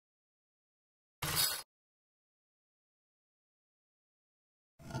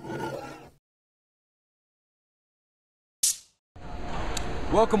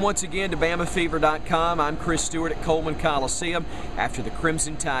Welcome once again to BamaFever.com. I'm Chris Stewart at Coleman Coliseum after the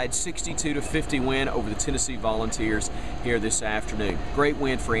Crimson Tide 62-50 win over the Tennessee Volunteers here this afternoon. Great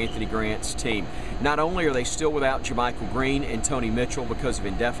win for Anthony Grant's team. Not only are they still without Jamichael Green and Tony Mitchell because of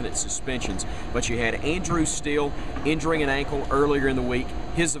indefinite suspensions, but you had Andrew Steele injuring an ankle earlier in the week.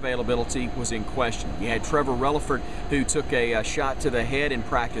 His availability was in question. You had Trevor Relaford, who took a shot to the head in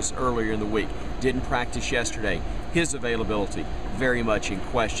practice earlier in the week. Didn't practice yesterday. His availability very much in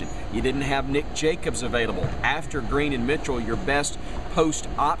question. You didn't have Nick Jacobs available after Green and Mitchell, your best post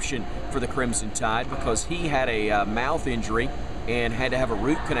option for the Crimson Tide, because he had a mouth injury and had to have a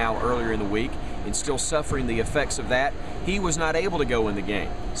root canal earlier in the week and still suffering the effects of that. He was not able to go in the game.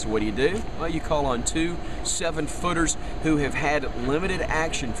 So what do? Well, you call on two 7-footers who have had limited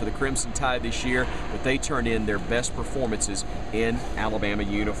action for the Crimson Tide this year, but they turned in their best performances in Alabama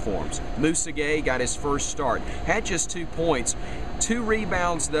uniforms. Musa Gay got his first start, had just 2 points, 2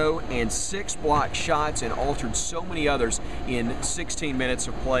 rebounds though, and 6 blocked shots, and altered so many others in 16 minutes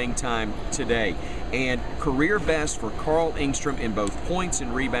of playing time today. And career best for Carl Engstrom in both points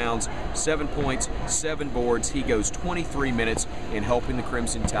and rebounds, 7 points, 7 boards. He goes 23 minutes in helping the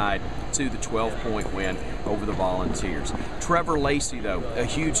Crimson Tide to the 12-point win over the Volunteers. Trevor Lacey, though, a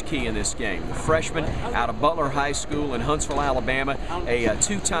huge key in this game. The freshman out of Butler High School in Huntsville, Alabama, a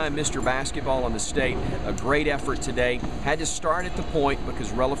two-time Mr. Basketball in the state. A great effort today. Had to start at the point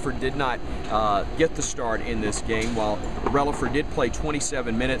because Relaford did not get the start in this game, while Relaford did play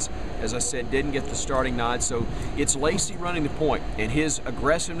 27 minutes. As I said, didn't get the starting nod, so it's Lacey running the point, and his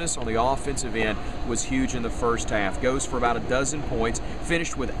aggressiveness on the offensive end was huge in the first half. Goes for about a dozen points,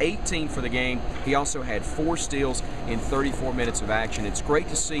 finished with 18 for the game. He also had 4 steals in 34 minutes of action. It's great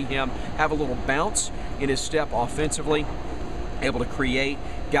to see him have a little bounce in his step offensively, able to create,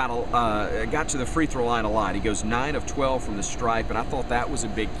 got to the free throw line a lot. He goes 9 of 12 from the stripe, and I thought that was a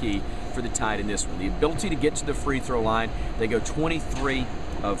big key for the Tide in this one. The ability to get to the free throw line. They go 23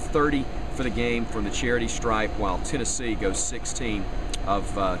 of 30 for the game from the charity stripe, while Tennessee goes 16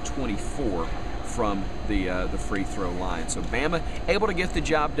 of 24 from the free throw line. So Bama able to get the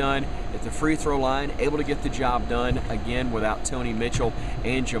job done at the free throw line, able to get the job done again without Tony Mitchell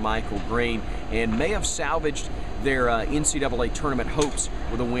and Jamichael Green, and may have salvaged their NCAA tournament hopes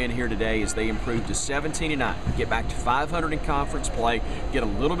with a win here today as they improved to 17-9, get back to 500 in conference play, get a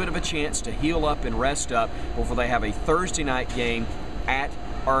little bit of a chance to heal up and rest up before they have a Thursday night game at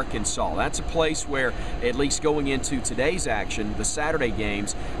Arkansas. That's a place where, at least going into today's action, the Saturday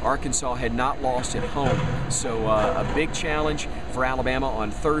games, Arkansas had not lost at home. So a big challenge for Alabama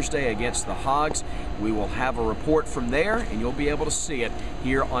on Thursday against the Hogs. We will have a report from there, and you'll be able to see it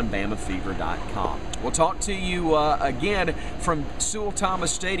here on BamaFever.com. We'll talk to you again from Sewell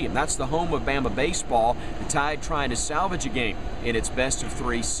Thomas Stadium. That's the home of Bama baseball. The Tide trying to salvage a game in its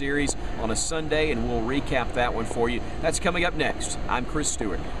best-of-3 series on a Sunday, and we'll recap that one for you. That's coming up next. I'm Chris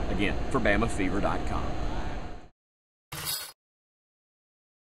Stewart, again, for BamaFever.com.